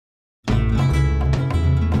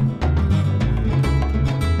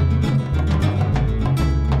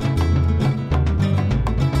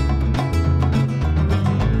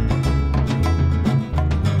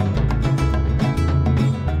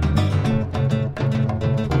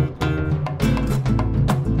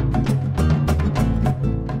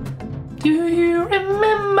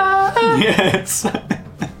Yes.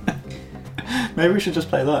 Maybe we should just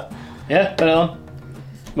play that. Yeah, put it on.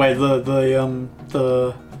 Wait,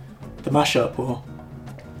 the mashup or?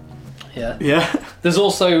 Yeah. Yeah. There's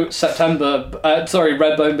also September.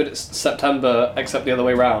 Redbone, but it's September except the other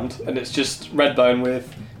way round, and it's just Redbone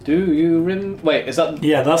with. Do you Wait, is that?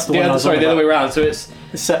 Yeah, that's the one. The other way round. So it's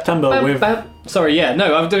September with. Sorry, yeah,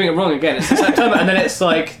 no, I'm doing it wrong again. It's September, and then it's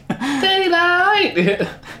like daylight.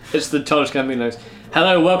 It's the Childish Gambino's.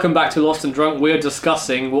 Hello, welcome back to Lost and Drunk. We're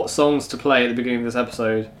discussing what songs to play at the beginning of this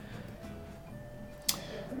episode.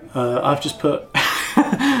 I've just put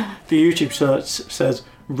the YouTube search says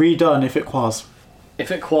redone if it quas. If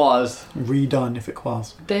it quas. Redone if it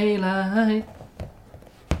quas. Daylight.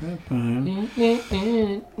 Okay.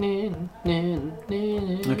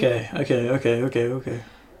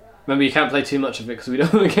 Remember, you can't play too much of it because we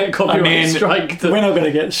don't want to get copyright strike. We're not going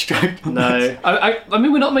to get striked. No. I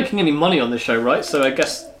mean, we're not making any money on this show, right? So I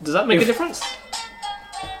guess, does that make a difference?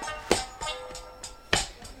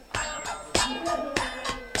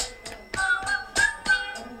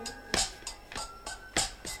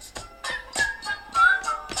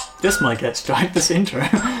 This might get striked, this intro.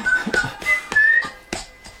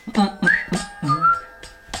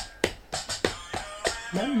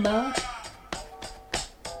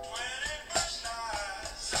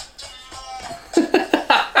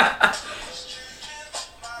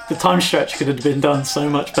 The time stretch could have been done so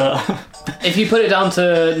much better. If you put it down to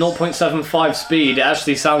 0.75 speed, it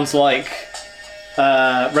actually sounds like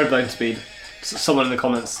Redbone speed. Someone in the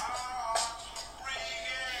comments.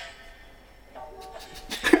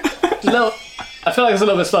 I feel like it's a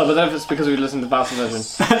little bit slow, but then if it's because we listened to the faster version.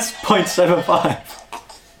 That's 0.75.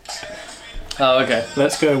 Oh, okay.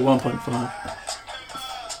 Let's go 1.5.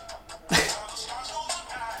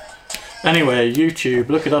 Anyway, YouTube.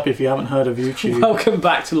 Look it up if you haven't heard of YouTube. Welcome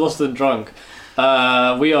back to Lost and Drunk. We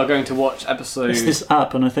are going to watch episode... It's this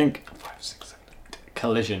app, and I think... 5, 6, 7,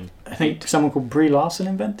 Collision. I think someone called Brie Larson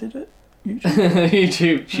invented it.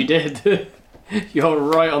 YouTube, she did. You're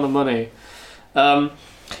right on the money.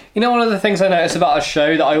 You know, one of the things I notice about a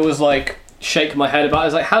show that I always like shake my head about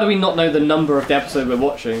is like, how do we not know the number of the episode we're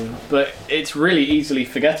watching? But it's really easily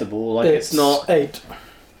forgettable. Like it's not 8.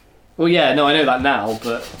 Well, yeah, no, I know that now,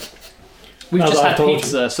 but we've just had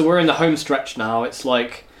pizza, so we're in the home stretch now. It's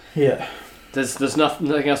like there's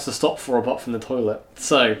nothing else to stop for apart from the toilet.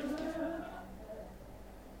 So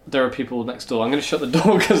there are people next door. I'm going to shut the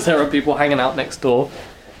door because there are people hanging out next door.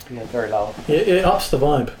 Yeah, very loud. It ups the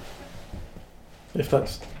vibe. If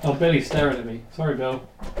that's... Oh, Billy's staring at me. Sorry, Bill.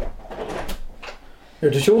 Yeah,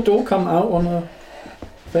 does your door come out on a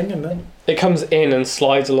thing and then... It comes in and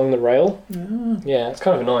slides along the rail. Yeah, yeah, it's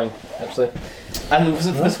kind of annoying, actually. And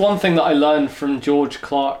there's one thing that I learned from George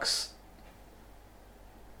Clark's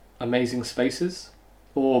Amazing Spaces,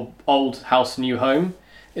 or Old House, New Home.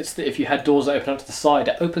 It's that if you had doors that open up to the side,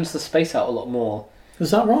 it opens the space out a lot more.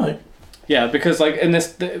 Is that right? Yeah, because like in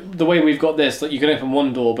this, the way we've got this, like you can open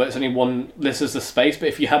one door, but it's only one. This is the space. But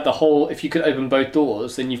if you had if you could open both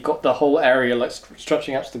doors, then you've got the whole area like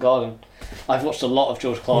stretching out to the garden. I've watched a lot of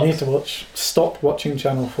George Clark. You need to stop watching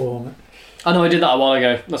Channel 4 on it. I know I did that a while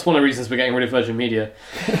ago. That's one of the reasons we're getting rid of Virgin Media,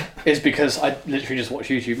 is because I literally just watch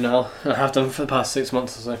YouTube now. And I have done for the past 6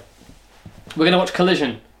 months or so. We're gonna watch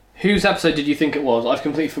Collision. Whose episode did you think it was? I've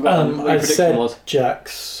completely forgotten what your prediction was.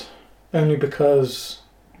 Jack's, only because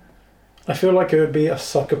I feel like it would be a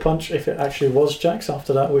sucker punch if it actually was Jack's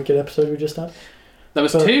after that wicked episode we just had. There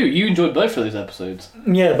was 2. You enjoyed both of those episodes.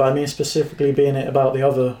 Yeah, but I mean specifically being it about the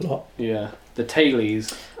other lot. Yeah, the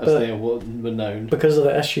tailies, as they were known. Because of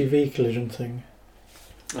the SUV collision thing.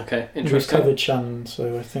 Okay, We interesting. covered Shannon,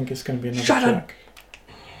 so I think it's going to be another Shannon! Jack.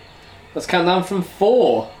 Let's count down from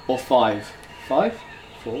 4 or 5. 5?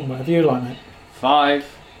 4? Whatever you like, mate. 5,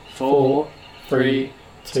 4, 3,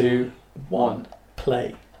 2, 1.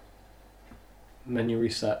 Play. Menu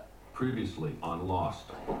reset. Previously on Lost.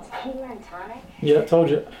 Yeah, I told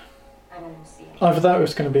you. Either that or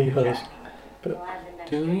it's going to be hers. But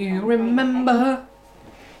Do you remember?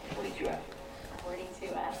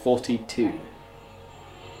 42.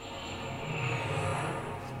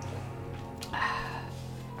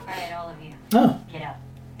 Alright, all of you. Oh, Get up.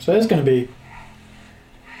 so it's going to be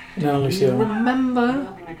now Do you Lucia. remember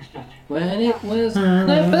when it was an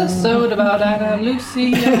episode about Anna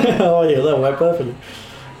Lucia? Oh yeah, that worked perfectly.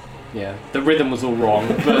 Yeah, the rhythm was all wrong,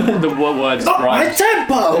 but the words My right.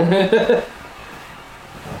 tempo!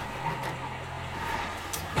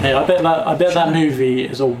 Hey, I bet that movie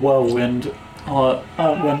is a whirlwind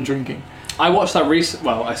when drinking. I watched that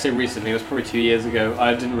I say recently, it was probably 2 years ago.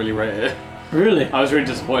 I didn't really rate it. Really? I was really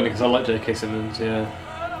disappointed because I like J.K. Simmons, yeah.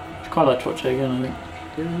 I'd quite like to watch it again, I think.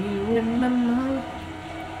 Do you remember?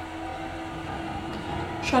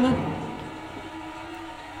 Shannon.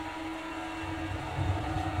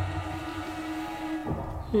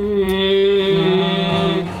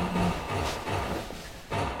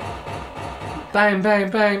 Bang, bang,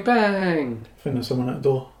 bang, bang. I think there's someone at the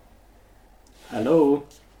door. Hello.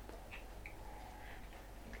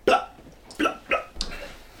 Blah, blah, blah.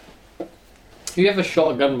 Have you ever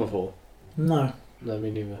shot a gun before? No, No,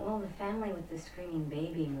 me neither. Well, the family with the screaming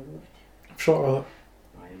baby moved. I've shot a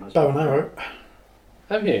bow and arrow.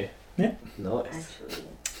 Have you? Yeah. Nice. Actually,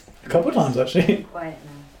 A couple of times actually. it's quiet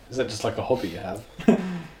now. Is that just like a hobby you have?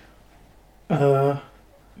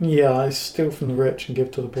 Yeah, I steal from the rich and give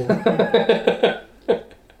to the poor.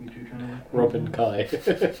 Robin Kai.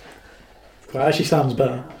 That actually sounds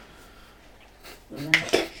better. You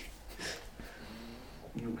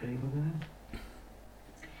okay with that?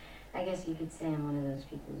 I guess you could say I'm one of those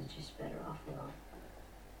people who's just better off alone.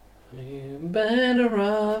 You better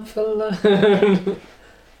off alone. How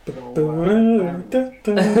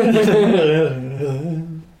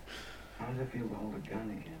does it feel to hold a gun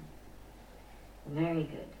again? Very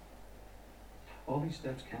good. All these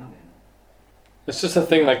steps counted. It's just a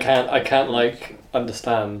thing I can't like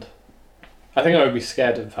understand. I think I would be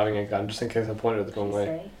scared of having a gun just in case I pointed it the wrong way.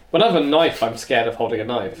 Say? When I have a knife, I'm scared of holding a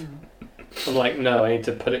knife. No. I'm like, no, I need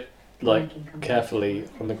to put it like I can come carefully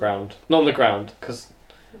on the ground. Not on the ground, because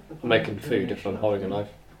I'm making food if I'm holding a knife.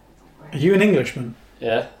 Are you an Englishman?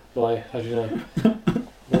 Yeah? Why? How do you know?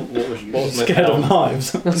 what was my Scared of power?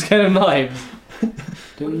 knives? I'm scared of knives.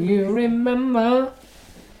 Do you remember?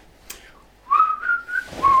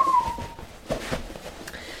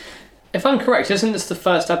 If I'm correct, isn't this the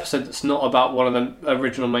first episode that's not about one of the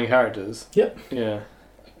original main characters? Yep. Yeah.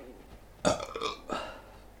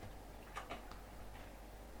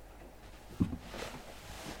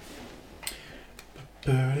 I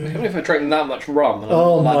can't believe if I drank that much rum. And I'm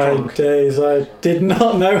Oh that my drunk. days, I did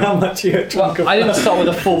not know how much you had drunk Well, of I didn't that. start with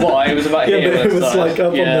a full bottle. It was about Yeah, here. but when it I was started. like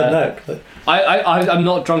up Yeah. on the neck. But I'm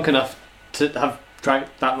not drunk enough to have drank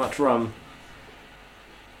that much rum.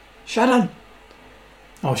 Shannon!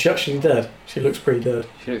 oh, she's actually dead. She looks pretty dead.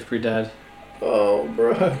 She looks pretty dead. Oh,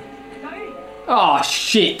 bro. Oh,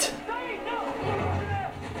 shit!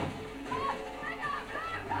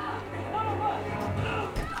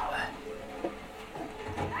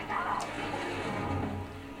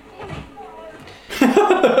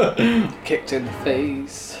 Kicked in the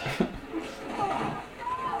face.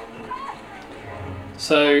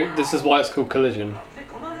 So, this is why it's called Collision.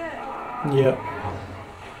 Yep.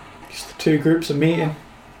 Just the two groups are meeting,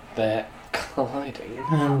 They're colliding.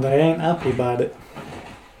 and they ain't happy about it.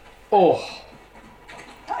 Oh!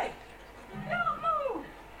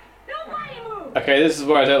 Okay, this is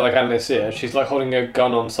where I don't like Anastasia. She's like holding a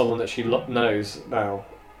gun on someone that she knows now.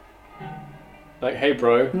 Like, hey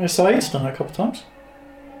bro. Yeah, Saeed's done it a couple of times.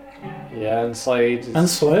 Yeah, and Saeed is... And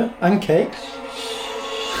Sawyer. And Kate.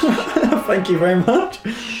 Thank you very much.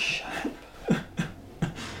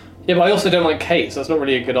 Yeah, but I also don't like Kate, so that's not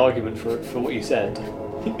really a good argument for what you said.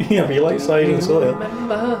 Yeah, but you like Saeed and Sawyer.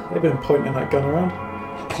 Remember? They've been pointing that gun around.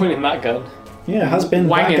 Pointing that gun. Yeah, it has been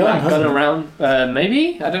Wanging that that gun hasn't it? around.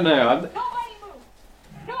 Maybe? I don't know. Nobody move!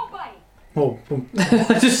 Nobody! Oh,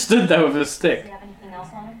 I just stood there with a Does he stick. have anything else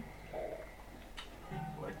on him?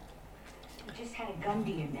 What? You just had a gun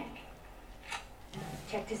to your neck.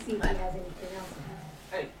 Check to see if he has anything else on him.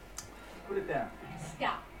 Hey, put it down.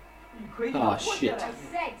 Stop. You crazy? Oh, What shit. the- I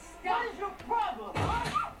said stop. What is your problem?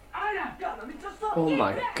 I have gun. I mean, just stop. Oh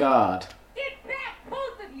my god. Get back,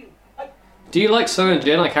 both of you! Do you like Sun and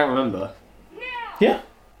Jin? I can't remember. Now! yeah.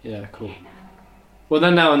 Yeah, cool. Well,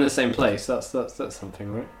 they're now in the same place. That's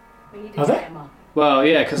something, right? We need to Are tie they? him up. Well,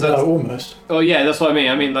 yeah, because No, that's... almost. Oh, yeah, that's what I mean.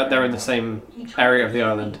 I mean, like, they're in the same He tried area to of the kill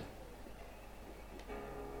me. island.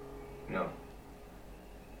 No.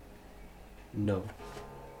 No.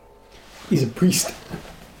 He's a priest.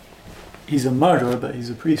 He's a murderer, but he's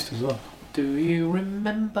a priest as well. Do you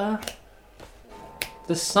remember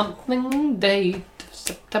the something date of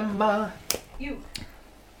September? You.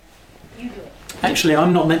 You do it. Actually,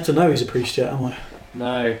 I'm not meant to know he's a priest yet, am I?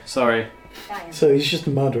 No, sorry. Tie him. So he's just a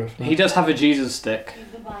murderer. He does have a Jesus stick.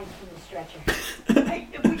 Leave the body from the stretcher. Hey,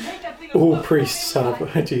 if we take that thing All priests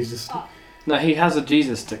have Jesus. No, he has a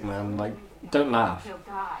Jesus stick, man. Like, don't laugh. He'll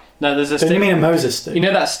die. No, there's a Don't you stick. mean a Moses stick? You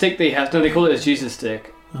know that stick that he has? No, they call it his Jesus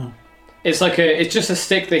stick. Oh. It's like it's just a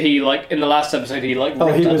stick that he, like, in the last episode, he, like, Oh,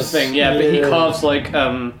 ripped he out was- the thing. Yeah, but he yeah. carves, like,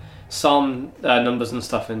 psalm numbers and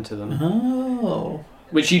stuff into them. Oh.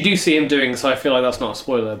 Which you do see him doing, so I feel like that's not a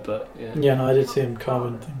spoiler, but yeah. Yeah, no, I did see him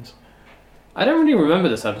carving things. I don't really remember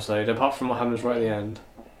this episode, apart from what happens right at the end.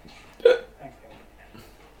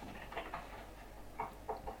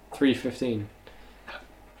 3:15.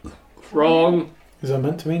 Wrong. Is that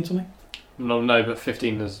meant to mean something? No, but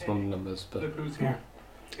 15 is one of the numbers. But Look who's here.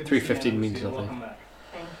 Good to 3:15 see you, means Lucy. nothing. Welcome back.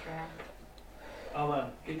 Thanks, Rad.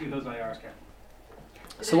 I'll get you those IRs, Cap.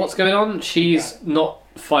 so what's going on? She's not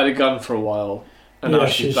fired a gun for a while, and now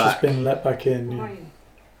she's back. just been let back in. How Yeah. are you?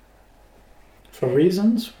 For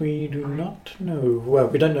reasons we do not know. Well,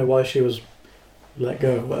 we don't know why she was let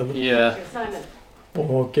go, or whatever, Yeah. Your assignment.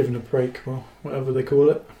 or given a break, or whatever they call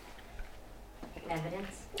it.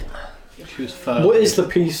 Evidence. She was firm. What is the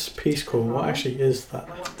peace corps? What actually is that?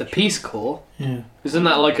 The Peace Corps? Yeah. Isn't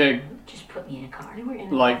that like a Just put me in a car. We're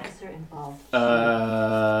in Like, officer involved.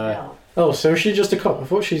 uh? Oh, so is she just a cop? I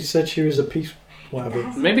thought she said she was a peace. Whatever.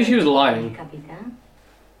 Maybe she was lying. Capitán.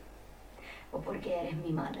 O porque eres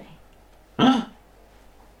mi madre.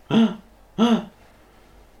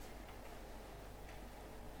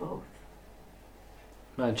 Both.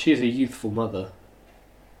 Man, she's a youthful mother.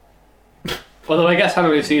 Although I guess Hannah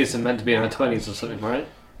Lucy is meant to be in her 20s or something, right?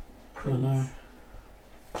 I don't know.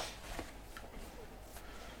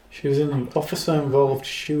 She was in an officer-involved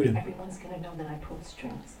shooting, Everyone's gonna know that I pulled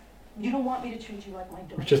strings. You don't want me to treat you like my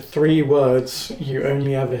daughter. which are 3 words you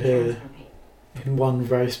only ever hear in one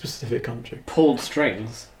very specific country. Pulled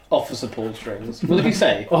strings. Officer pulled strings. What did he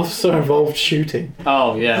say? Officer-involved shooting.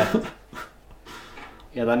 Oh, yeah.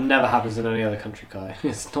 Yeah, that never happens in any other country, Kai.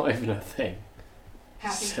 It's not even a thing.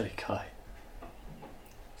 Happy. Silly Kai.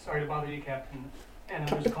 Sorry to bother you, Captain. And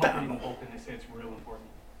there's a call from the Vulcan. They say it's real important.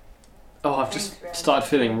 Oh, I've just started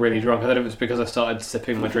feeling really drunk. I thought it was because I started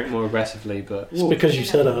sipping my drink more aggressively, but... It's because you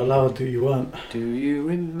said it out loud that you weren't. Do you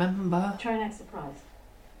remember? Try and act surprised.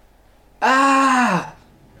 Ah!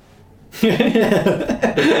 I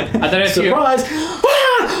don't know if you... Surprise!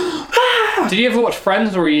 Did you ever watch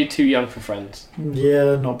Friends, or were you too young for Friends?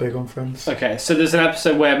 Yeah, not big on Friends. Okay, so there's an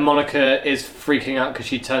episode where Monica is freaking out because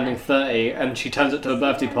she's turning 30, and she turns up to a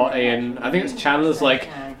birthday party, and I think it's Chandler's like,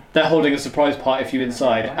 they're holding a surprise party for you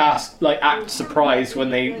inside. Act surprised when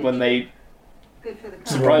they Good for the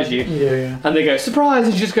surprise you. Yeah. And they go, surprise!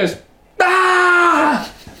 And she just goes,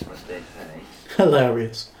 ah! That's what they say.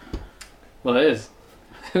 Hilarious. Well, it is.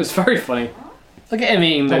 It was very funny. Look at him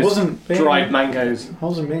eating I those wasn't being, dried mangoes. I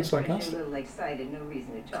wasn't being You're a sarcastic. little excited, no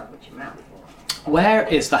reason to talk with your mouth full. Where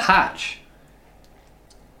is the hatch?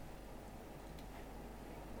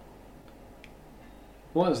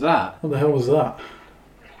 What is that? What the hell was that?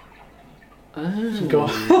 Oh.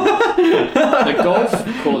 Golf. The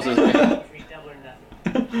golf courses me. Double or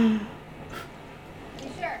nothing. You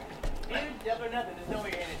sure? Dude, double or nothing. There's no way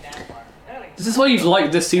you're in it that far. This is why you've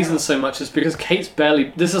liked this season so much, is because Kate's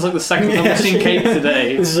barely... This is like the second time Yeah, we've seen she- Kate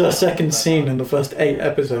today. This is our second scene in the first 8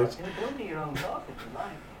 episodes. Go to your own golf if you like.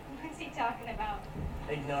 What's he talking about?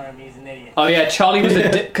 Ignore him. He's an idiot. Oh yeah, Charlie was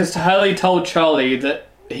a dick, because Hurley told Charlie that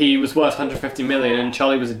he was worth 150 million, and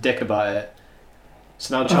Charlie was a dick about it.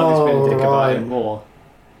 So now Charlie's been a dick about it right. more.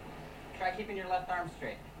 Try keeping your left arm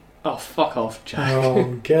straight. Oh, fuck off, Jack.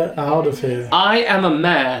 Oh, get out of here. I am a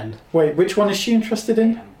man. Wait, which one is she interested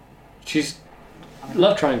in? She's...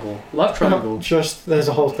 Love triangle. Love triangle. Just, there's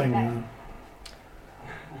a whole thing now.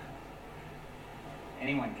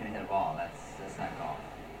 Anyone can hit a ball. That's not golf.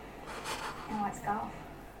 And what's golf?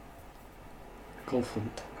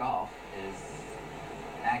 Golfant. Golf is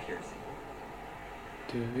accuracy.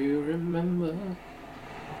 Do you remember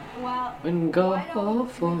Well, when why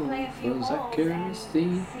golf don't we play a few was holes accuracy?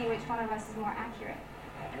 and see which one of us is more accurate?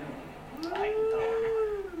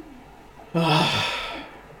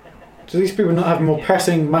 Do these people not have more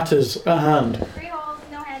pressing matters at hand? 3 holes,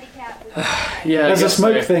 no handicap. Yeah, I There's a guess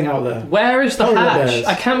smoke so. thing out there. Where is the Polar hatch? bears.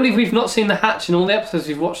 I can't believe we've not seen the hatch in all the episodes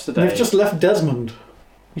we've watched today. They've just left Desmond.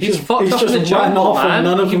 He's fucked up in the ran jungle, off man. and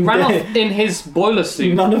none of He them ran cared. off in his boiler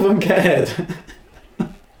suit. None of them cared. Anna,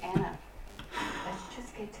 let's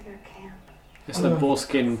just get to their camp. It's the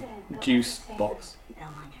boreskin juice box. They'll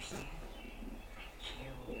understand.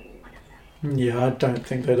 Kill one of them. Yeah, I don't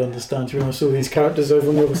think they'd understand. To be honest, all these characters over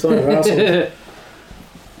on the other side are assholes.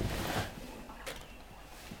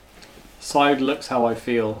 Side looks how I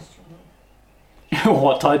feel.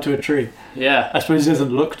 What, tied to a tree? Yeah. I suppose he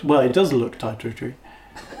doesn't look... Well, he does look tied to a tree.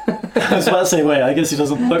 I was about to say, wait, I guess he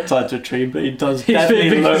doesn't look tied to a tree, but he does He's definitely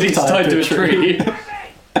because look he's tied to a tree.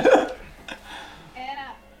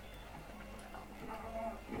 Anna,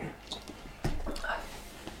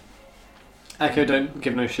 Echo don't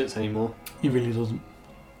give no shits anymore. He really doesn't.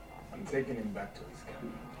 I'm taking him back to his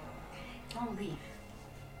camp. Don't leave.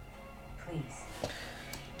 Please.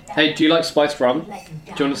 Hey, do you like spiced rum? Let him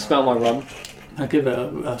Do you want to smell my rum? I'll give it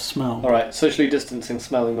a smell. Alright, socially distancing,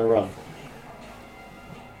 smelling my rum.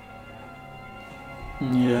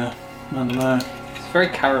 Yeah, I don't know. very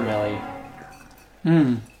caramelly.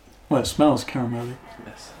 Well, it smells caramelly.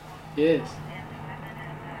 Yes. Yes.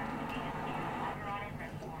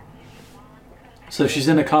 So she's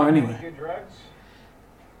in a car anyway. Your drugs?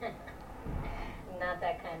 Not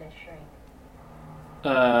that kind of shrink.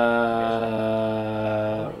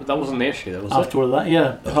 That wasn't the issue, though, was After all that,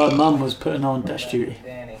 yeah, her mum was putting on desk duty.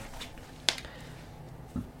 Danny,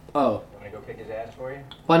 Oh. want me to go kick his ass for you?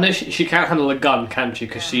 Well, no, she can't handle a gun, can she?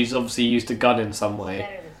 Because she's obviously used a gun in some way.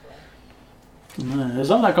 Better this way. No, is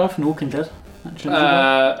that guy from Walking Dead?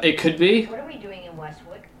 Actually, It could be. What are we doing in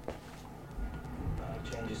Westwood?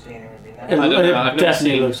 Change of scenery would be it, nice. I don't know, it I've never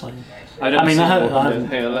definitely seen- looks like. I've never I mean, seen I Walking haven't-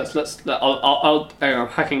 Dead. Hang on, hang on, I'm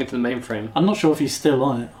hacking into the mainframe. I'm not sure if he's still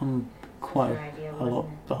on it. I'm quite Good idea, a lot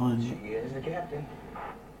wasn't it? behind. She is the captain.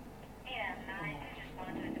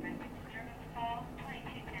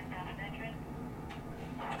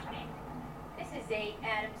 This is 8,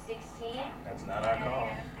 Adam 16. That's not our call.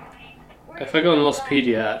 If I go on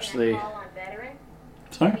Lostpedia, actually. Call on veteran.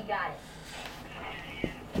 Sorry? We got it.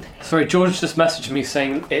 Sorry, George just messaged me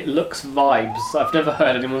saying it looks vibes. I've never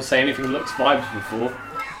heard anyone say anything looks vibes before.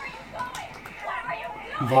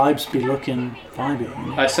 Vibes be looking vibey.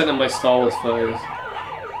 I sent him my Star Wars photos.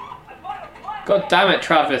 God damn it,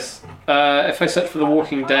 Travis. If I search for The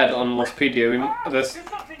Walking Dead on Lostpedia, there's...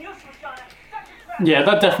 Yeah,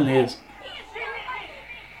 that definitely is.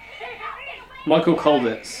 Michael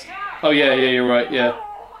Colditz. Oh yeah, you're right, yeah.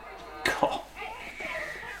 God.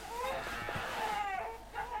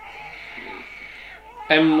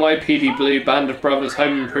 NYPD Blue, Band of Brothers,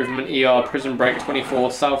 Home Improvement, ER, Prison Break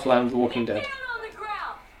 24, Southland, The Walking Dead.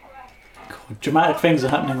 God, dramatic things are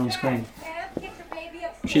happening on screen.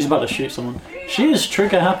 She's about to shoot someone. She is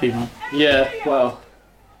trigger happy, man. Yeah, well.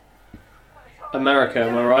 America,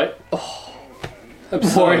 am I right? Oh, I'm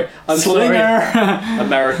sorry. I'm sorry. Slinger!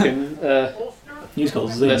 American He's got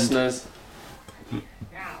zinged. listeners.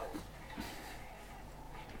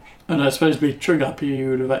 And I suppose to be trigger happy,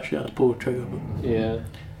 you would have actually had to pull a trigger. But Yeah.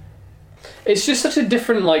 It's just such a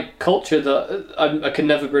different culture that I can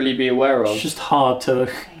never really be aware of. it's just hard to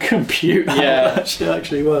compute how Yeah. that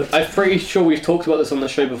actually works. I'm pretty sure we've talked about this on the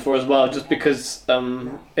show before as well, just because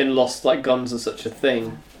in Lost, guns are such a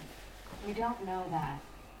thing. We don't know that.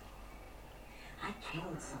 I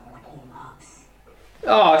killed someone in Lost.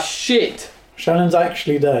 Oh, shit! Shannon's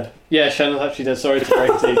actually dead. Yeah, Shannon's actually dead. Sorry to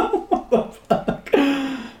break it to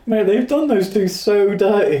you. Mate, they've done those two so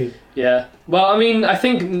dirty. Yeah. Well, I mean, I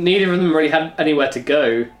think neither of them really had anywhere to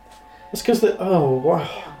go. It's because they... Oh,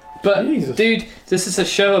 wow. But, Jesus. dude, this is a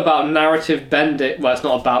show about narrative bending. Well, it's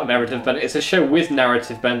not about narrative bending. It's a show with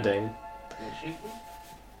narrative bending.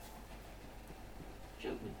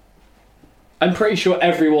 I'm pretty sure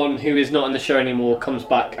everyone who is not in the show anymore comes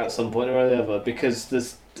back at some point or other because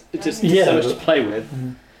there's just Yeah, so much to but- play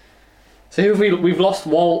with. So who have we've lost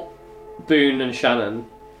Walt, Boone, and Shannon.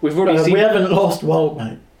 We've already seen. We haven't lost Walt,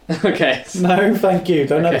 mate. Okay. No, thank you.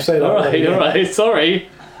 Don't ever say that. All right, again. all right. Sorry.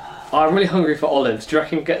 Oh, I'm really hungry for olives. Do you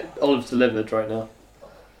reckon get olives delivered right now?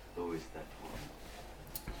 Who is that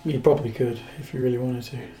for? You probably could if you really wanted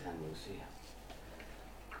to. Where's Aunt Lucia?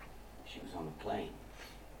 She was on the plane.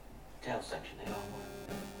 Tail section, they all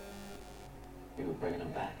were. We were bringing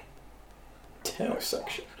them back. Tail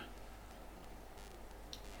section.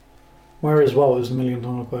 Where is Walt is $1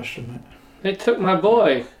 million question, mate. They took my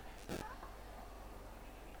boy.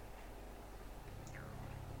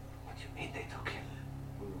 What do you mean they took him?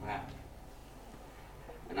 We were out.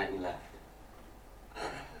 The night we left.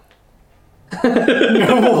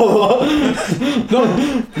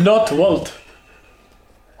 Not Walt.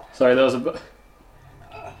 Sorry, that was a.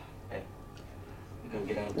 Hey, we're gonna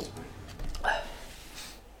get out of this way.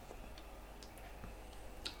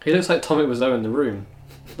 He looks like Tommy Wiseau in the room.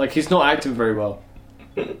 He's not acting very well.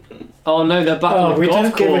 Oh no, they're back on the we golf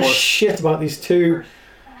don't give a course. shit about these two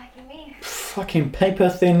fucking paper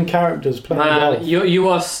thin characters playing Man, golf. you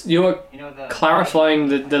are You know the clarifying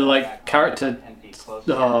the character.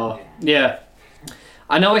 Oh yeah.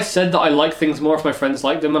 I know I said that I like things more if my friends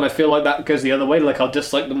like them, and I feel like that goes the other way. I'll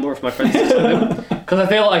dislike them more if my friends dislike them, because I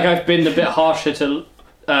feel like I've been a bit harsher to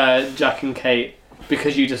Jack and Kate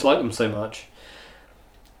because you dislike them so much.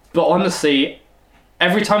 But honestly,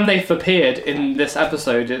 every time they've appeared in this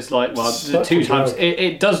episode, it's like, well, Such two a times, joke.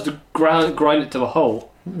 it does grind it to a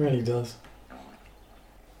halt. It really does.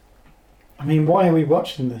 I mean, why are we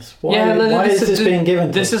watching this? Why, Yeah, no, why is this being given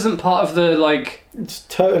to This us? isn't part of the, It's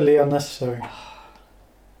totally unnecessary.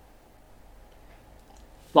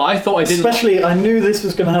 I thought I didn't... Especially, I knew this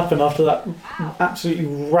was going to happen after that absolutely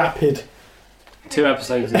rapid 2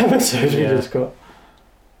 episodes. episode we Yeah. just got.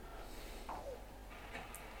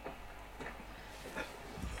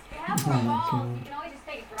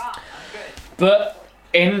 But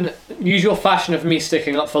in usual fashion of me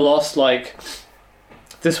sticking up for Lost, like,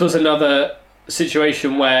 this was another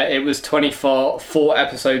situation where it was 24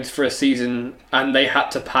 episodes for a season and they had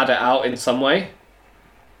to pad it out in some way.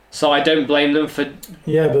 So I don't blame them for...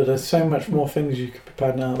 Yeah, but there's so much more things you could be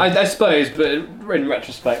padding out. I suppose, but in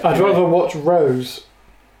retrospect... I'd rather watch Rose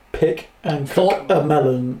pick and cook a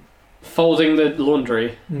melon. Folding the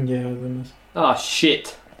laundry. Yeah, than this. Ah,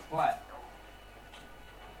 shit. What?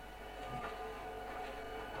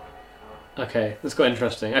 Okay, this got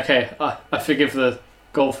interesting. Okay, I forgive the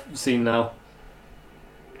golf scene now.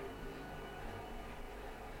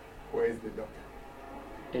 Where is the doctor?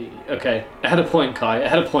 Okay, I had a point, Kai. I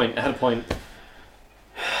had a point.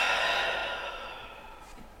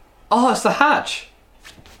 Oh, it's the hatch!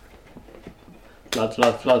 Lads.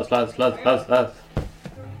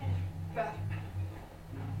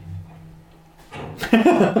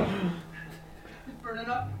 Burning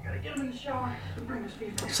up. Gotta get him in the shower. Bring his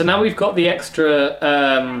fever. So now we've got the extra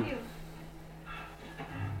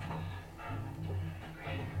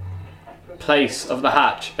place of the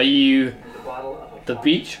hatch. Are you the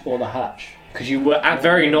beach or the hatch? Because you were at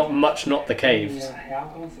not the caves.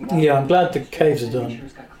 Yeah, I'm glad the caves are done.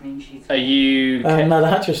 Are you? No, the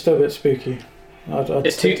hatch is still a bit spooky.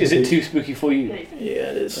 Is it too spooky for you?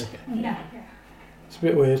 Yeah, it is. Okay. It's a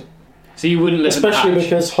bit weird. So you wouldn't live especially in the hatch?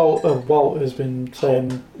 because Walt has been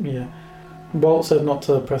saying, yeah. Walt said not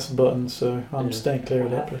to press the button, so I'm staying clear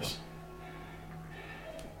of that place.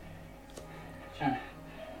 Sure.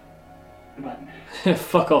 The button.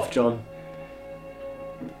 Fuck off, John.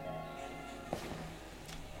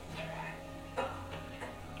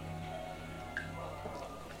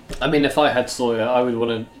 I mean, if I had Sawyer, I would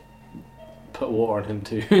want to put water on him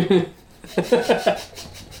too.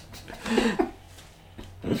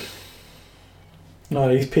 No,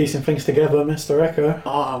 he's piecing things together, Mr. Echo.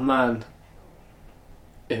 Oh man.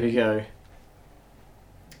 Here we go.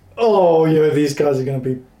 Oh, yeah, these guys are going to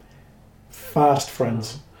be fast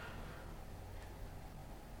friends.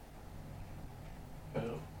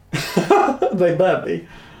 They better be.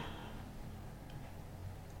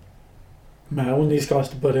 Man, I want these guys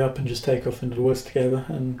to buddy up and just take off into the woods together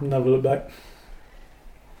and never look back.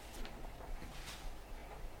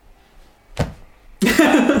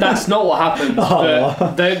 That's not what happens. Oh.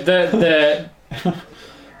 But the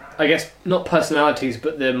I guess not personalities,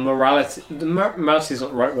 but the morality. Morality is not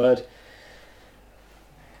the right word.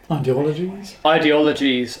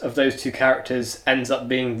 Ideologies of those two characters ends up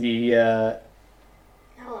being the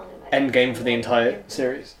end game for the entire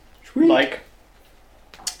series. Sweet. Like,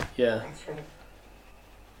 yeah.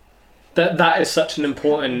 That is such an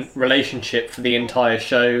important relationship for the entire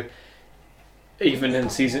show. Even at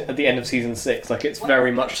the end of season 6, like it's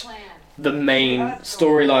very much the main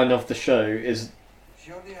storyline of the show is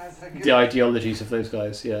the ideologies of those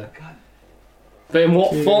guys. Yeah. But in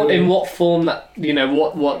what form? In what form that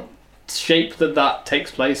what shape that takes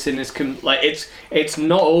place in is it's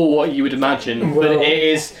not all what you would imagine, but it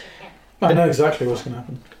is. I know exactly what's going to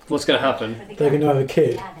happen. What's going to happen? They're going to have a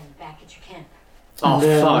kid. Oh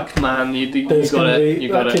fuck, man! You got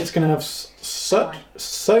it. That kid's going to have so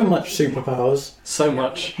much superpowers. So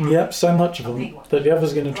much. Yep, so much of them. That the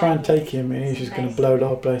other's going to try and take him, and he's just going to blow the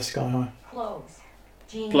whole place sky high.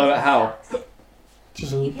 Blow it how?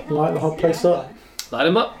 Just light the whole place up. Light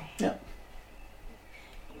him up. Yep.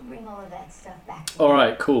 Bring all of that stuff back. All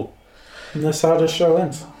right, cool. And that's how the show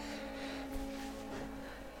ends.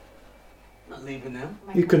 Not leaving them.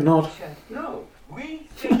 You could nod. No, we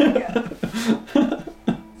stay together.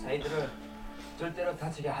 자기들을 절대로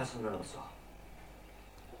다치게 할 수는 없어.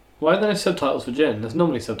 Why are there no subtitles for Jin? There's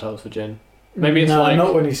normally subtitles for Jin. Maybe it's no, like...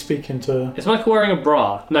 not when he's speaking to... Is Michael wearing a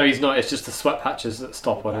bra? No, he's not. It's just the sweat patches that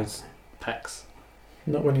stop on his pecs.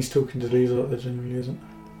 Not when he's talking to Lisa, like there generally isn't.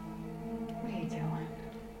 What are you doing?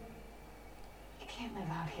 You can't live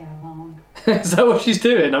out here alone. Is that what she's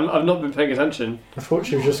doing? I've not been paying attention. I thought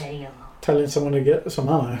she was just telling someone to get some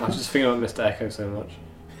ammo. I was just thinking about Mr. Echo so much.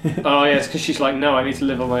 Oh yeah, it's because she's like, no, I need to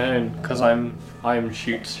live on my own because I'm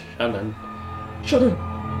Shoot Shannon. Shannon.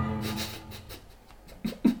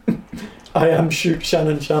 I am Shoot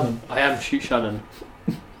Shannon. I am Shoot Shannon.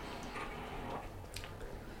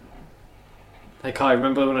 Hey Kai,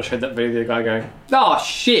 remember when I showed that video of the guy going, "Oh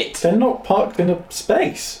shit!" They're not parked in a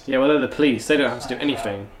space. Yeah, well they're the police. They don't have to do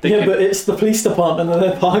anything. But it's the police department that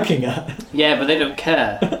they're parking at. Yeah, but they don't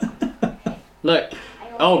care. Look.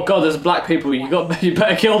 Oh god, there's black people. You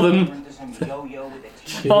better kill them.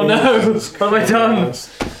 Oh no! What have I done?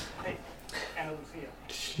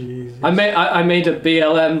 Jesus. I made a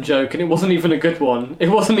BLM joke and it wasn't even a good one. It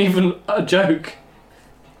wasn't even a joke.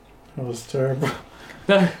 That was terrible.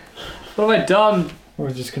 No. What have I done? We're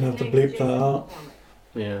just gonna have to bleep that out.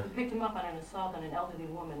 Yeah. We picked him up on an assault on an elderly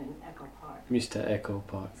woman in Echo Park. Mr. Echo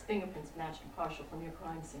Park. His fingerprints matched and partial from your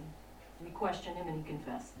crime scene. We questioned him and he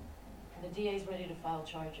confessed. And the DA's ready to file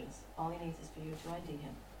charges. All he needs is for you to ID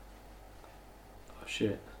him. Oh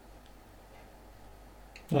shit.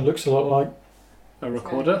 That looks a lot like A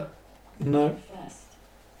recorder? no, Confessed.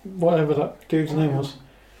 whatever that dude's name was.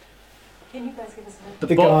 Can you guys give us an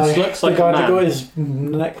The box guy, looks like the guy a that man. got his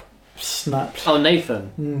neck snapped. Oh,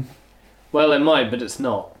 Nathan. Mm. Well, it might, but it's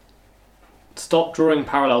not. Stop drawing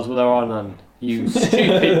parallels where there are none. You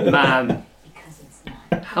stupid man. Because it's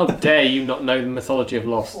not. How dare you not know the mythology of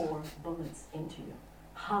Lost? 4 bullets into you.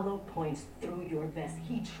 Hollow points through your vest.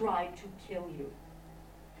 He tried to kill you.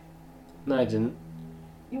 No, I didn't.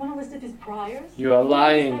 You want a list of his priors? You are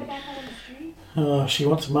lying. Back out on the street? She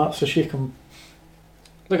wants him out so she can.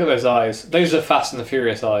 Look at those eyes. Those are Fast and the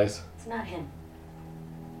Furious eyes. It's not him.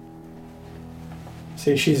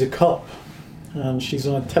 See, she's a cop, and she's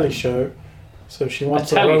on a telly show, so she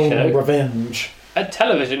wants A her telly own show? revenge. A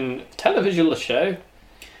television show.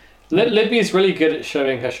 Libby's really good at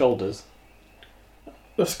showing her shoulders.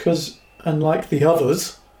 That's because, unlike the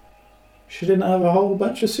others, she didn't have a whole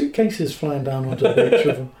bunch of suitcases flying down onto the beach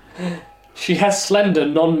with them. She has slender,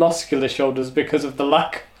 non-muscular shoulders because of the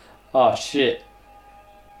lack. Oh shit.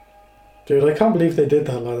 Dude, I can't believe they did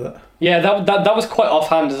that like that. Yeah, that was quite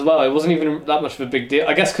offhand as well. It wasn't even that much of a big deal.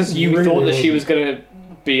 I guess because you Really thought that she wasn't. was going to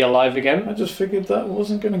be alive again. I just figured that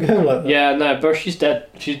wasn't going to go like that. Yeah, no, but she's dead.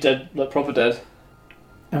 She's dead, like proper dead.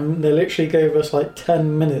 And they literally gave us like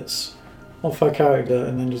 10 minutes of her character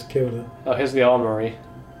and then just killed her. Oh, here's the armory.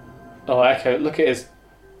 Oh, Echo, look at his...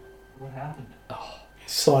 What happened?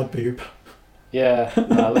 His side boob. Yeah,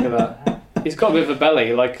 look at that. He's got a bit of a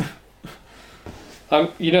belly, like...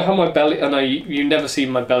 you know how my belly... Oh no, you never seen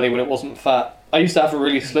my belly when it wasn't fat. I used to have a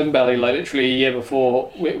really slim belly, like literally a year before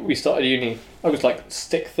we started uni. I was like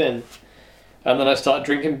stick thin. And then I started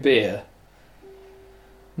drinking beer.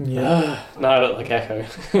 Yeah. Now I look like Echo.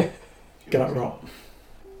 Gut rot.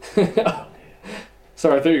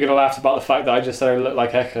 Sorry, I thought you were going to laugh about the fact that I just said I look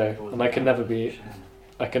like Echo. And I can never be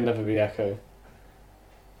Echo.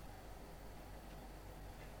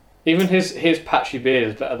 Even his patchy beard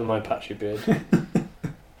is better than my patchy beard.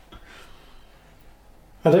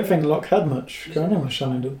 I don't think Locke had much going on with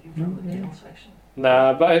Shannon, did You from the jail section?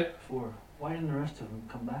 Nah, but... Why didn't the rest of them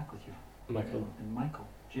come back with you? Michael. And Michael,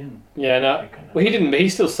 Jin. Yeah, no. Well, he didn't, but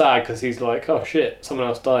he's still sad because he's like, oh shit, someone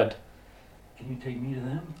else died. Can you take me to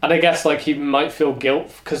them? And I guess like he might feel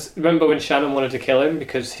guilt because remember when Shannon wanted to kill him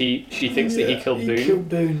because she thinks that he killed Boone. He killed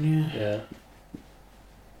Boone, yeah. Yeah.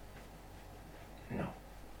 No.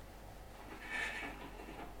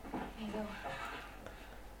 Ego.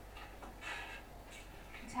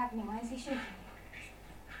 What's happening? Why is he shaking?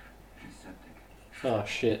 He's septic. Oh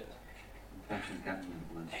shit. Infection's gotten in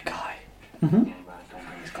the blood. Hey guy. Mm-hmm.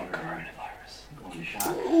 He's got coronavirus. Going to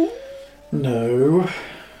shock. No.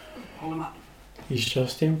 Pull him up. He's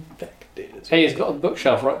just infected. Hey, he's got a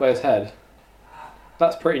bookshelf right by his head.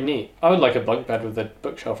 That's pretty neat. I would like a bunk bed with a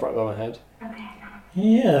bookshelf right by my head.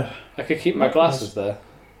 Yeah. I could keep my glasses there.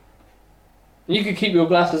 You could keep your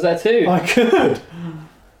glasses there too. I could.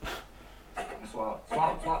 Swallow.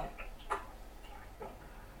 Swallow. Swallow.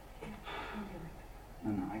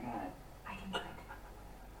 No, I got it. I can do it.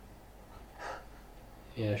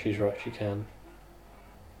 Yeah, she's right, she can.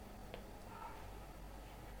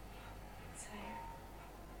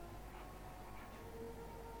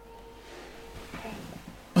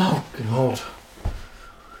 Oh, God.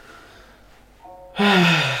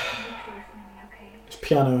 It's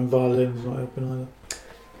piano and violin's not open either.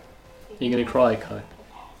 You're gonna cry, Kai.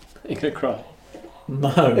 You're gonna cry. No.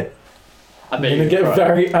 I I'm bet going you to get cry.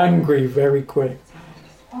 very angry very quick.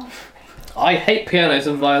 I hate pianos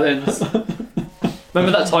and violins.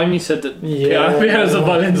 Remember that time you said that Yeah. pianos and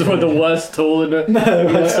violins were the worst tool in a... No,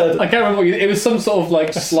 I said... I can't remember what it was some sort of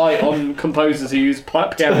like slight on composers who use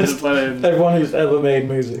pianos and violins. Everyone who's ever made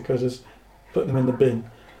music, I just put them in the bin.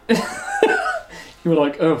 You were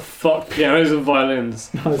like, oh fuck, pianos and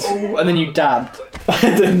violins. No, it's- Oh, and then you dabbed. I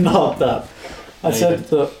did not that. I No, you said didn't.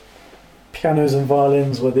 that pianos and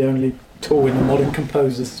violins were the only tool in the modern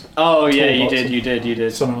composers. Oh yeah, you Toolbox.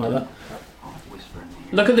 did. Something like that.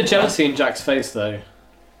 Look at the jealousy in Jack's face though.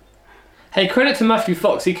 Hey, credit to Matthew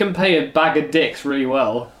Fox, he can pay a bag of dicks really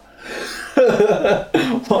well.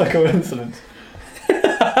 What a coincidence.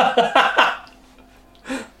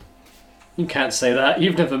 You can't say that.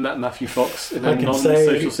 You've never met Matthew Fox in I a can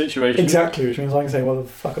non-social say situation. Exactly, which means I can say what the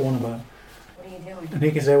fuck I want about him. What are you doing? And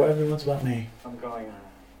he can say whatever he wants about me. I'm going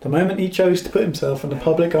The moment he chose to put himself in the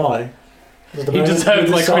public eye, was the He moment deserved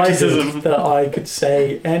my decided criticism. that I could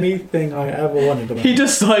say anything I ever wanted about He him.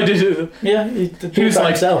 decided. Yeah, he was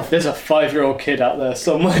like, himself. there's a 5-year-old kid out there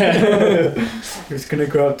somewhere. He was going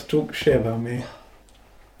to grow up to talk shit about me.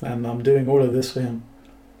 And I'm doing all of this for him.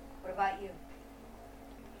 What about you?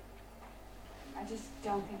 I just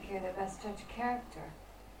don't think you're the best judge of character.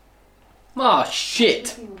 Ah,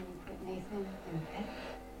 shit. Maybe when you put Nathan in a pit.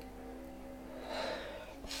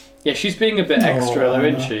 Yeah, she's being a bit extra though,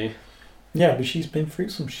 isn't she? Yeah, but she's been through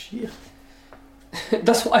some shit.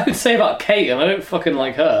 That's what I would say about Kate, and I don't fucking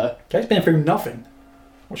like her. Kate's been through nothing.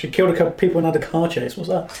 Well, she killed a couple people and had a car chase. What's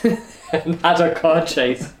that? And had a car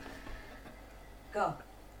chase. Go.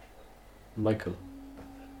 Michael.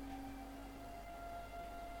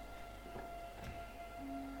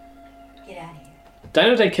 Get out of here.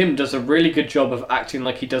 Daniel Day Kim does a really good job of acting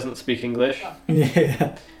like he doesn't speak English.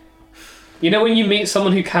 Yeah. You know when you meet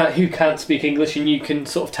someone who can't speak English and you can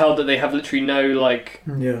sort of tell that they have literally no like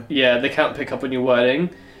Yeah. they can't pick up on your wording.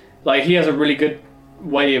 Like he has a really good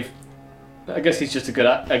way of. I guess he's just a good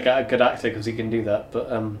actor because he can do that. But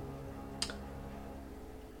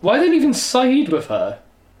why then even side with her?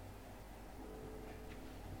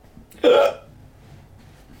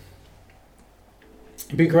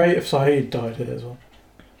 It'd be great if Saeed died here as well.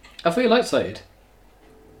 I thought you liked Said.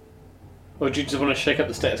 Or do you just want to shake up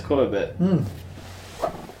the status quo a bit?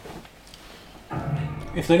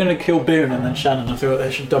 If they're going to kill Boone and then Shannon, I feel like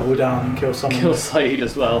they should double down and kill someone. Kill Said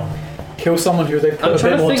as well. Kill someone who they put I'm a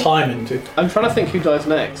trying bit to more think- time into. I'm trying to think who dies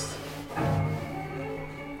next.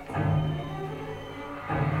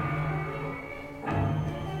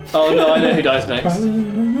 Oh no, I know who dies next.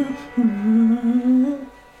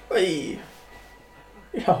 Hey.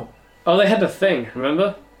 Yo. Oh, they had a thing,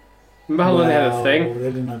 remember? Remember how long they had a Wow, thing?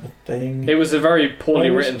 They didn't have a thing. It was a very poorly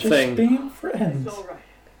They was written just thing. being friends. It's all right.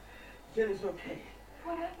 Jen is okay.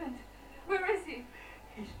 What happened? Where is he?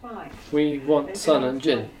 He's fine. We want Sun and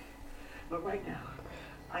Jin. But right now,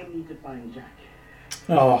 I need to find Jack.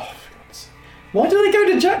 Oh. Why do they go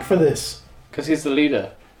to Jack for this? Because he's the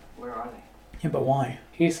leader. Where are they? Yeah, but why?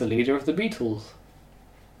 He's the leader of the Beatles.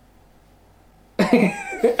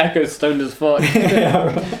 Echo stoned as fuck.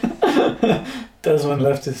 Desmond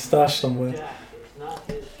left his stash somewhere. Jack is not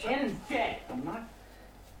his. Shannon's dead. I'm not.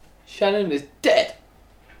 Shannon is dead.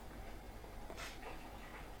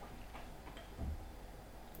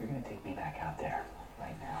 You're gonna take me back out there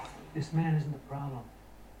right now. This man isn't the problem.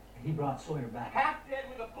 He brought Sawyer back. Half dead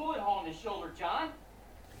with a bullet hole in his shoulder, John.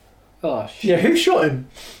 Oh shit. Yeah, who shot him?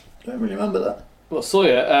 I don't really remember that. What,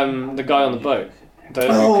 Sawyer? The guy on the boat. The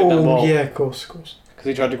who kidnapped Walt. Yeah, of course. Because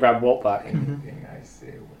he tried to grab Walt back. Anything I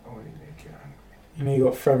say will only make you angry. And he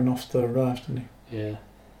got thrown off the raft, didn't he? Yeah.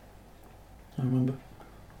 I remember.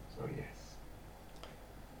 So yes,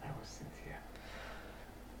 I was sent here.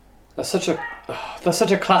 That's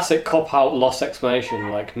such a classic cop out lost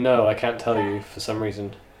explanation. Like, no, I can't tell you for some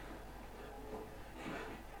reason.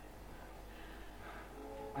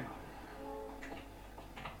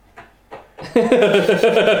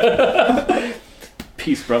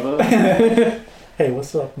 Peace, brother. Hey,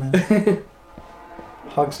 what's up, man?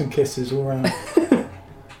 Hugs and kisses all around. Remember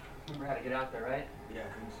how to get out there, right? Yeah, I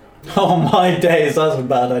think so. Oh my days, that's a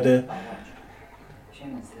bad idea.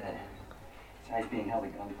 Shannon's dead. Guy's being held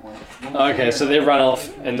at gunpoint. Okay, so they ran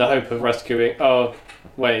off in the hope of rescuing. Oh,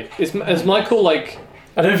 wait. Is Michael like.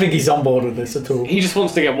 I don't think he's on board with this at all. He just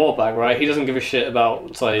wants to get Walt back, right? He doesn't give a shit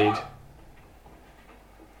about Saeed.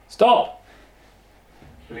 Stop!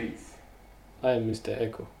 Please, I am Mr.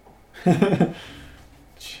 Echo.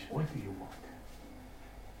 what do you want?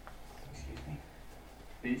 Excuse me.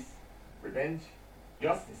 Peace, revenge,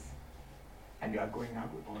 justice. And you are going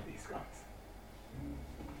out with all these guns.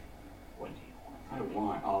 What do you want? I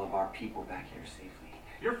want all of our people back here safely.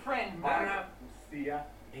 Your friend, Anna, Lucia,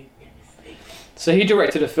 make a mistake. So he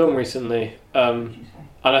directed a film recently, and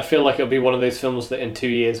I feel like it'll be one of those films that in 2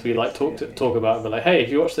 years we like talk about and be like, hey, have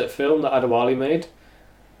you watched that film that Adewale made?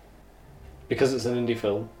 Because it's an indie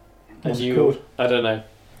film. What's it called? I don't know.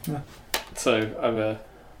 Yeah. So I'm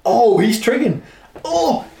Oh, he's triggering.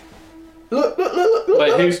 Oh! Look.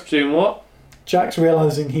 Wait, who's doing what? Jack's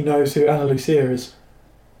realising he knows who Anna Lucia is.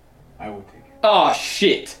 I will take it, Oh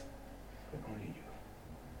shit! but only you.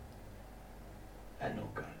 And no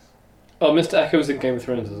guns. Oh, Mr. Echo was in Game of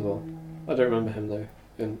Thrones as well. I don't remember him though,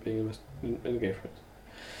 in being in Game of Thrones.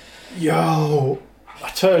 Yo! I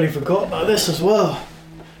totally forgot about this as well.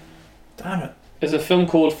 Damn it. There's a film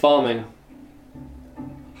called Farming.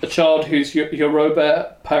 A child whose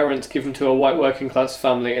Yoruba parents give him to a white working class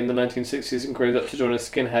family in the 1960s and grows up to join a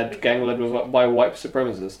skinhead gang led by a white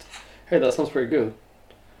supremacist. Hey, that sounds pretty good.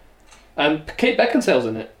 And Kate Beckinsale's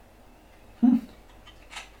in it.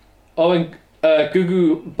 Oh, and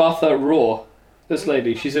Gugu Batha Raw. This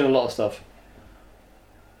lady, she's in a lot of stuff.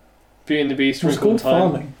 Beauty and the Beast, It's Wrinkle in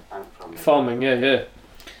called Time. Farming. Farming, yeah.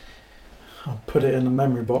 I'll put it in the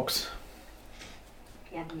memory box.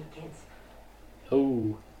 You have any kids?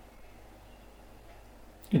 Oh.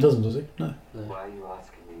 He doesn't, does he? No. Why are you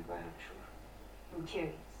asking me if I have children? I'm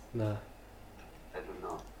curious. Nah, I do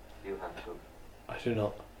not. You have children. I do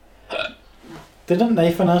not. Didn't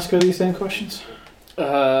Nathan ask her these same questions?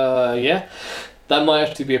 Yeah. That might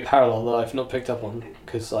actually be a parallel that I've not picked up on,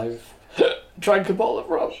 because I've drank a bottle of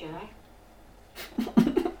rum. Should I?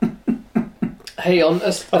 Hey, on I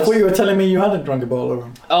thought you were telling me you hadn't drunk a bottle of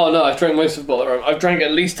rum. Oh no, I've drank most of the bottle of rum. I've drank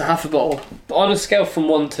at least a half a bottle. But on a scale from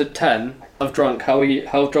 1 to 10 of drunk, how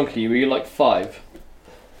drunk are you? Are you like 5?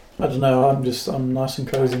 I don't know, I'm nice and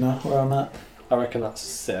cozy now where I'm at. I reckon that's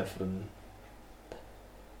 7.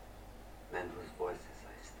 Men whose voices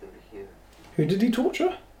I still hear. Who did he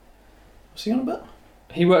torture? What's he on about?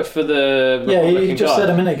 He worked for the Yeah, he Republican just Guard. said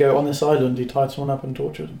a minute ago on this island he tied someone up and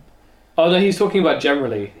tortured him. Oh no, he's talking about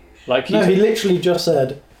generally. Like No, he literally just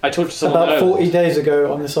said I tortured someone about 40 days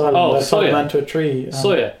ago on this island Oh, I tied a Sawyer. man to a tree.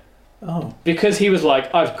 Sawyer. Oh. Because he was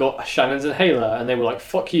like, I've got Shannon's inhaler, and they were like,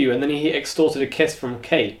 fuck you, and then he extorted a kiss from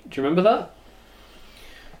Kate. Do you remember that?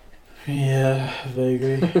 Yeah,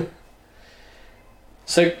 vaguely.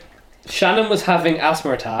 So Shannon was having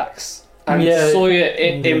asthma attacks, and Yeah, Sawyer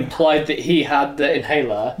yeah. implied that he had the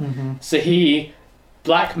inhaler, Mhm. so he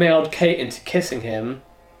blackmailed Kate into kissing him,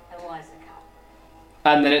 I was a cop.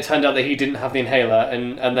 and then it turned out that he didn't have the inhaler,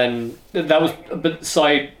 and then that was, but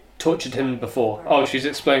Sai tortured him before. Oh, she's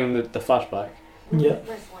explaining the flashback. Yeah. The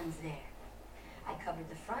first one's there. I covered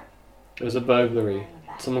the front It was a burglary. and the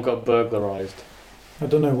back. Someone got burglarized. I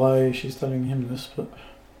don't know why she's telling him this, but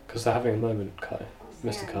Because they're having a moment, Kai. I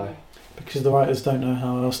was Mr. there Kai. and because the writers don't know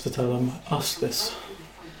how else to tell us this. I walked through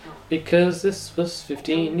the front door. Because this was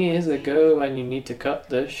 15 years ago, and you need to cut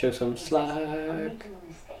the show some I'm slack. making a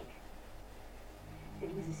mistake. That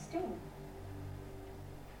he's a student.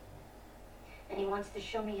 And he wants to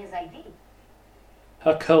show me his ID.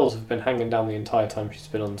 Her curls have been hanging down the entire time she's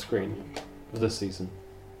been on the screen of this season.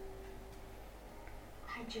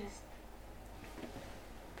 I just...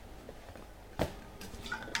 I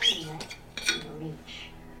let you reach.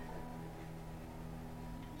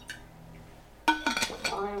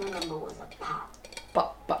 All I remember was a pop.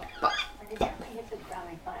 Bop, bop, bop. When the time I hit the ground,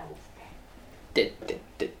 I thought I was dead.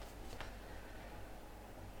 Did.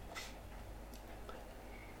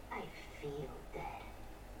 I feel dead.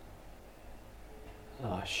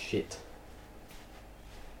 Oh, shit.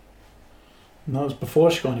 And that was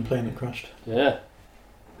before she got on a plane that crashed. Yeah. The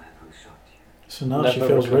man who shot you. So now she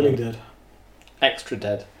Never feels really recovered. dead. Extra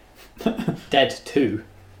dead. Dead 2.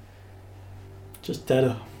 Just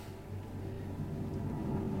deader.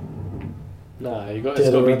 Nah, it's got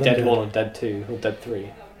Deader to be than dead dead. 1 or dead 2 or dead 3.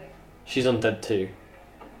 She's on dead 2.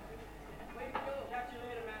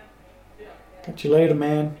 Catch you later,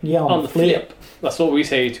 man. Yeah, On the flip. That's what we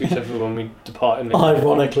say to each other when we depart in the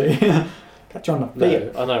Ironically. Catch you on the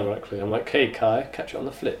flip. No, unironically. I'm like, hey Kai, catch you on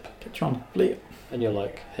the flip. Catch you on the flip. And you're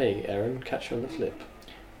like, hey Aaron, catch you on the flip.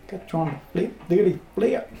 Catch you on the flip. Diggity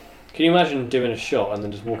flip. Can you imagine doing a shot and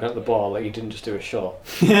then just walking out the bar like you didn't just do a shot?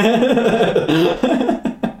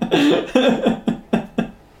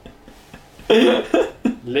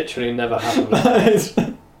 Literally never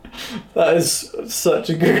happened. That is such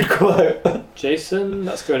a good quote. Jason,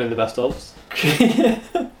 that's going in the best ofs.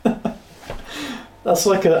 That's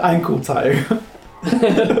like an ankle tattoo.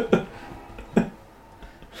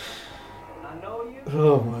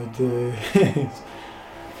 Oh my days.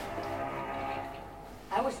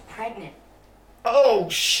 I was pregnant. Oh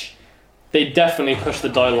shh. They definitely pushed the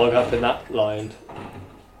dialogue up in that line.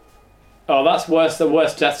 Oh, that's worse. The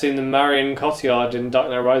worst death scene than Marion Cotillard in Dark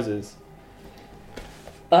Knight Rises.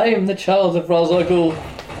 I am the child of Ra's al Ghul.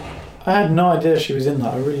 I had no idea she was in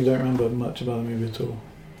that. I really don't remember much about the movie at all.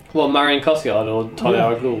 Well, Marion Cotillard or Talia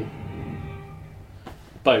al Ghul.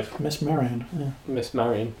 Both. Miss Marion, yeah. Miss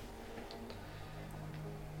Marion.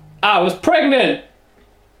 I was pregnant!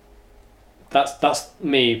 That's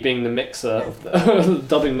me being the mixer of the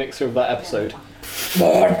dubbing mixer of that episode.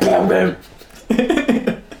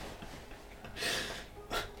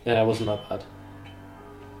 Yeah, it wasn't that bad.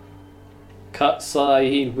 Cut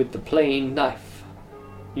Saeed with the plain knife.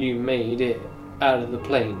 You made it out of the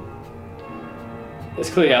plane.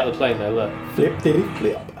 It's clearly out of the plane though, look. Flip diddy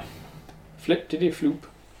flip. Flip diddy floop.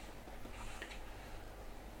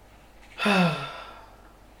 They're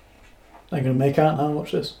gonna make out now,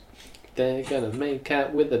 watch this. They're gonna make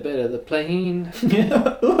out with a bit of the plane.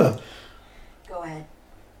 Yeah.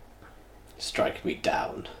 strike me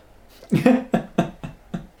down. Pick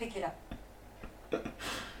it up.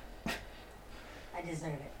 I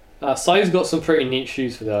deserve it. Sai's got some pretty neat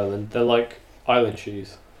shoes for the island. They're like island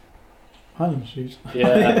shoes. Island shoes.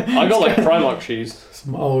 Yeah, I got like Primark shoes.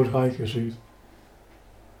 Some old hiker shoes.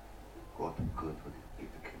 What good would it be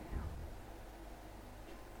to kill you?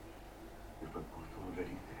 We were both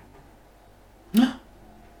already dead.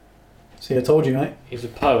 See, I told you, mate. He's a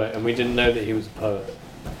poet, and we didn't know that he was a poet.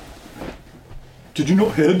 Did you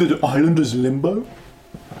not hear that the island is limbo?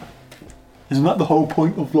 Isn't that the whole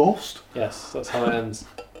point of Lost? Yes, that's how it ends.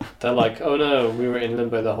 They're like, oh no, we were in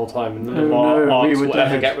limbo the whole time, and none of Oh our no, we arcs were will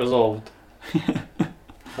ever dead. get resolved.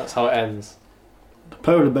 That's how it ends. The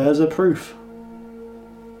polar bears are proof.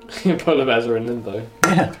 Polar bears are in limbo.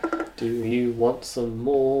 Yeah. Do you want some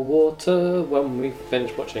more water when we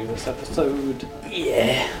finish watching this episode?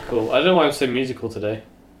 Yeah. Cool. I don't know why I'm so musical today.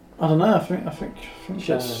 I don't know. I think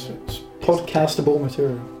it's podcastable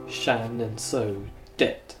material. Shannon's so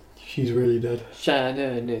dead. She's really dead.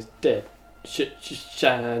 Shannon is dead.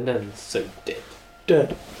 Shannon's so dead.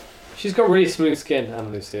 Dead. She's got really smooth skin, Anna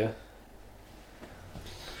Lucia.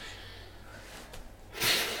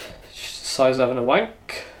 Si's having a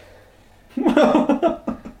wank.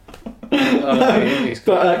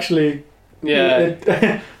 But actually, yeah.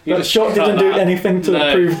 that shot didn't do anything to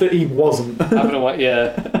prove that he wasn't. Having a wank,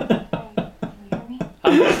 yeah.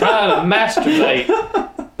 I'm trying to masturbate.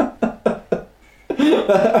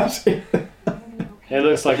 It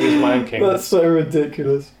looks like he's wanking. That's so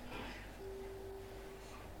ridiculous.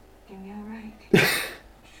 Give me all right.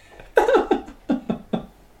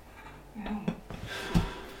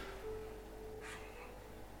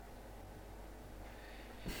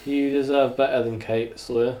 You deserve better than Kate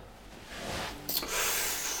Sawyer.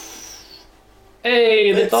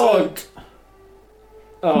 Hey, the dog!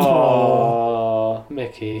 Oh,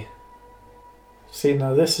 Mickey. See,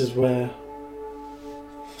 now this is where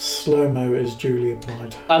slow-mo is duly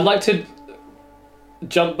applied. I'd like to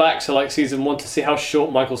jump back to like season 1 to see how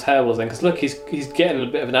short Michael's hair was then, because look, he's getting a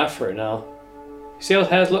bit of an afro now. You see how his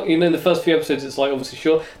hair's looking? You know, in the first few episodes it's like obviously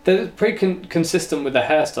short. They're pretty consistent with the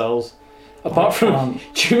hairstyles. Apart from,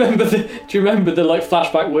 do you remember the like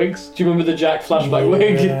flashback wigs? Do you remember the Jack flashback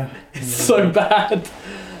wig? Yeah. It's so bad.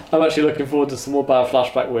 I'm actually looking forward to some more bad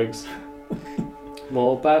flashback wigs.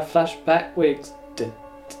 More bad flashback wigs.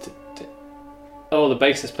 Oh, the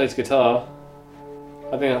bassist plays guitar.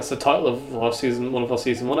 I think that's the title of one of our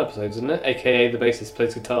season 1 episodes, isn't it? a.k.a. the bassist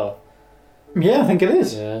plays guitar. Yeah, I think it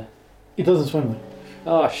is. Yeah. He doesn't swim.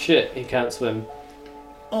 Oh shit, he can't swim.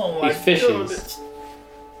 Oh he fishes.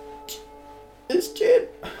 It's Jin.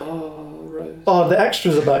 Oh, Rose. Oh, the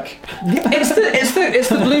extras are back. It's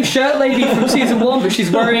the blue shirt lady from season 1, but she's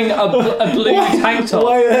wearing a blue tank top.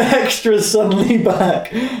 Why are the extras suddenly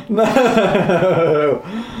back? No.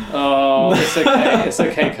 Oh, it's okay. It's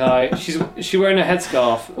okay, Kai. She's wearing a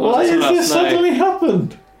headscarf. Why has this suddenly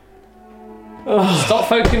happened? Stop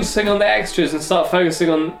focusing on the extras and start focusing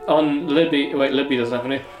on Libby. Wait, Libby doesn't have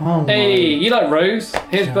any. Oh hey, you like Rose?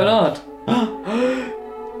 Here's Bernard.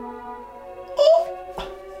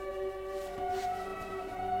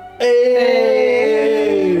 Hey!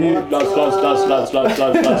 Lads.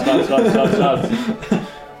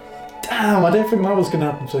 Damn, I didn't think that was going to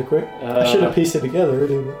happen so quick. I should have pieced it together,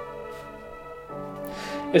 really.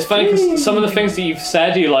 It's funny because some of the things that you've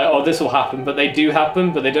said, you're like, oh, this will happen, but they do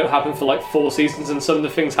happen, but they don't happen for like 4 seasons, and some of the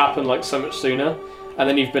things happen like so much sooner. And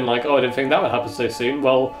then you've been like, oh, I didn't think that would happen so soon.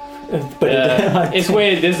 Well, it's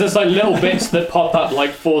weird. There's just like little bits that pop up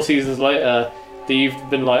like 4 seasons later that you've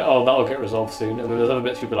been like, oh, that'll get resolved soon. And then there's other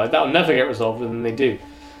bits you'll be like, that'll never get resolved, and then they do.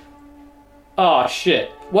 Ah, shit.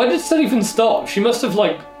 Why did it even stop? She must have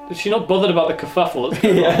like, is she not bothered about the kerfuffle?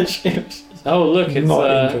 Yeah, she was. Oh, look,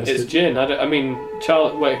 Not it's Jin. I mean,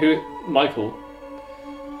 Charles. Wait, who? Michael.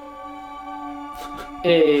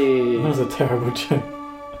 Hey. That was a terrible joke.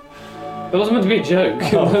 That wasn't meant to be a joke.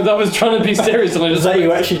 Oh. That was trying to be serious, and I just. Is that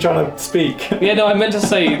you actually trying to speak? Yeah, no, I meant to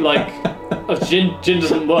say like, oh, Jin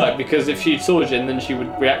doesn't work because if she saw Jin, then she would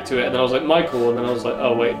react to it, and then I was like Michael, and then I was like,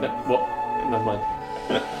 oh wait, what? Never mind.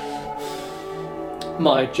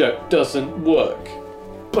 My joke doesn't work.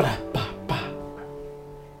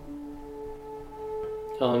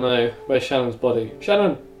 Oh no, where's Shannon's body?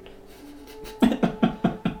 Shannon! Are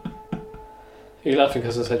you laughing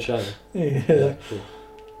because I said Shannon? Yeah. Cool.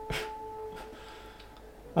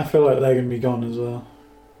 I feel like they're going to be gone as well.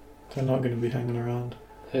 They're not going to be hanging around.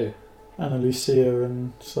 Who? Anna Lucia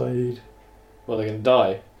and Saeed. Well, they're going to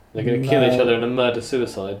die. They're going to kill each other in a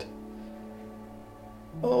murder-suicide.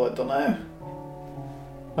 Oh, I don't know.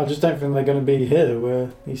 I just don't think they're going to be here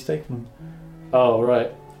where he's taken them. Oh,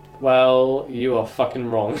 right. Well, you are fucking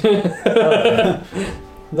wrong. They're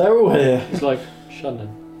all here. It's like,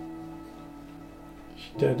 Shannon.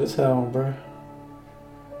 She's dead as hell, bro.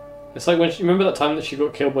 It's like when she, remember that time that she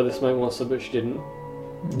got killed by the smoke monster, but she didn't?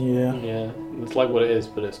 Yeah. Yeah, it's like what it is,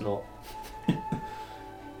 but it's not.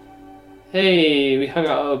 Hey, we hung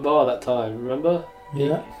out at a bar that time, remember?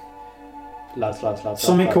 Yeah. Lads.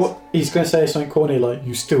 Something lads. he's going to say something corny like,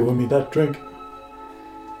 "You still owe me that drink."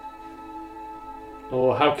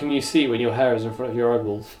 Or how can you see when your hair is in front of your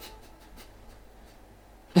eyeballs?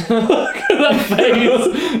 Look at that face!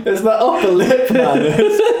 It's that upper lip, man.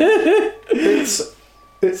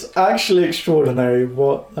 It's actually extraordinary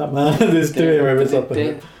what that man is doing with his upper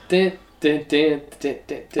lip. Oh,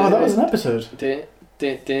 that was an episode. That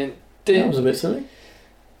was a bit silly.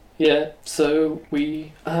 Yeah, so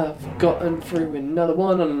we have gotten through another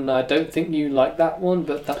one, and I don't think you like that one,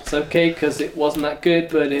 but that's okay because it wasn't that good,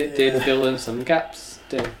 but it did fill in some gaps.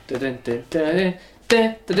 I've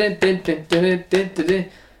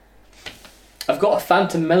got a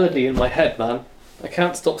phantom melody in my head, man. I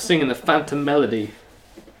can't stop singing the phantom melody.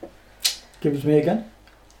 Give it to me again.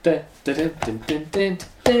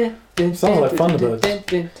 Sounds like Thunderbirds.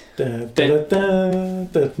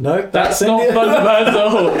 No, that's not Thunderbirds at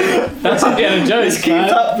all. That's Indiana Jones. This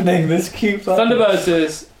keeps happening. This keeps happening. Thunderbirds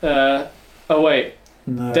is. Oh wait.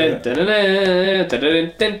 No.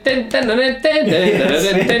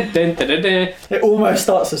 It almost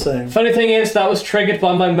starts the same. Funny thing is, that was triggered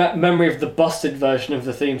by my memory of the busted version of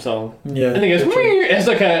the theme song. Yeah. And it goes. It's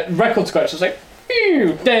like a record scratch. It's like.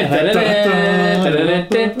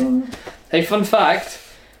 Hey, fun fact.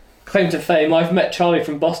 Claim to fame, I've met Charlie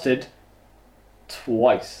from Busted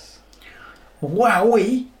twice.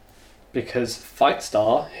 Wowee! Because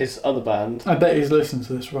Fightstar, his other band... I bet he's listening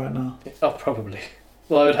to this right now. Oh, probably.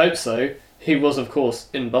 Well, I would hope so. He was, of course,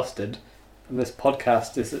 in Busted. And this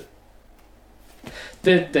podcast is...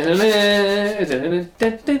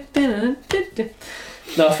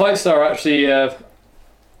 Now, Fightstar are actually a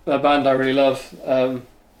band I really love. And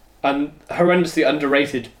horrendously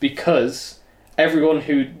underrated because... everyone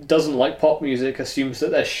who doesn't like pop music assumes that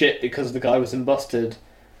they're shit because the guy was in Busted.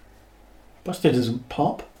 Busted isn't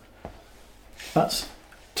pop. That's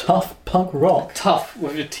tough punk rock. Tough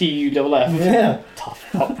with a T-U-F-F. Yeah. Tough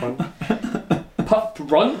pop punk. Pop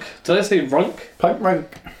runk? Did I say runk? Punk runk.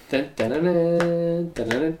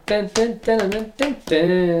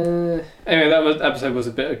 Anyway, that episode was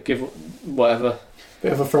a bit of whatever.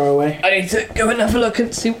 Bit of a throwaway. I need to go and have a look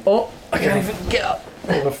and see. Oh, I can't even get up.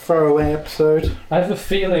 Bit of a throwaway episode. I have a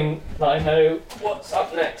feeling that I know what's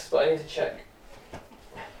up next, but I need to check.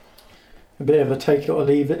 A bit of a take it or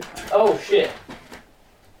leave it. Oh shit.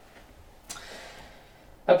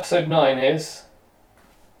 Episode 9 is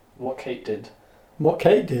What Kate Did. What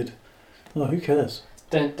Kate did? Oh, who cares?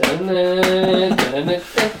 So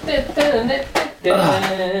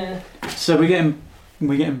we're getting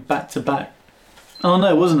back to back. Oh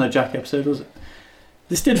no, it wasn't a Jack episode, was it?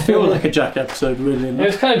 This did feel like a Jack episode, really. It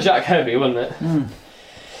was kind of Jack heavy, wasn't it? Mm.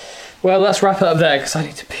 Well, let's wrap it up there because I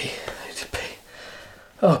need to pee.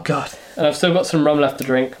 Oh god. And I've still got some rum left to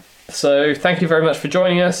drink. So thank you very much for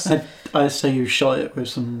joining us. I say you shot it with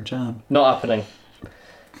some jam. Not happening.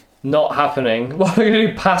 Not happening. What are we going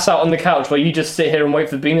to do? Pass out on the couch while you just sit here and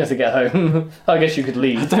wait for Bina to get home? I guess you could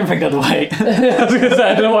leave. I don't think I'd wait. I was going to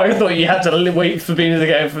say, I don't know why I thought you had to wait for Bina to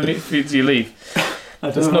get home for you to leave.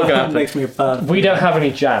 It's not going to happen. Makes me bad. We don't have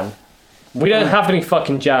any jam. We don't have any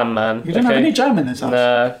fucking jam, man. You don't have any jam in this house?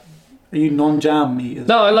 No. Are you non-jam eaters?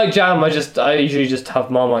 No, I like jam. I usually just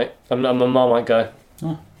have Marmite. I'm a Marmite guy.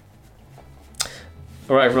 Oh.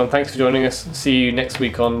 Alright everyone, thanks for joining us. See you next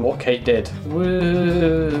week on What Kate Did.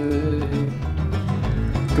 Woo.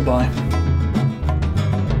 Goodbye.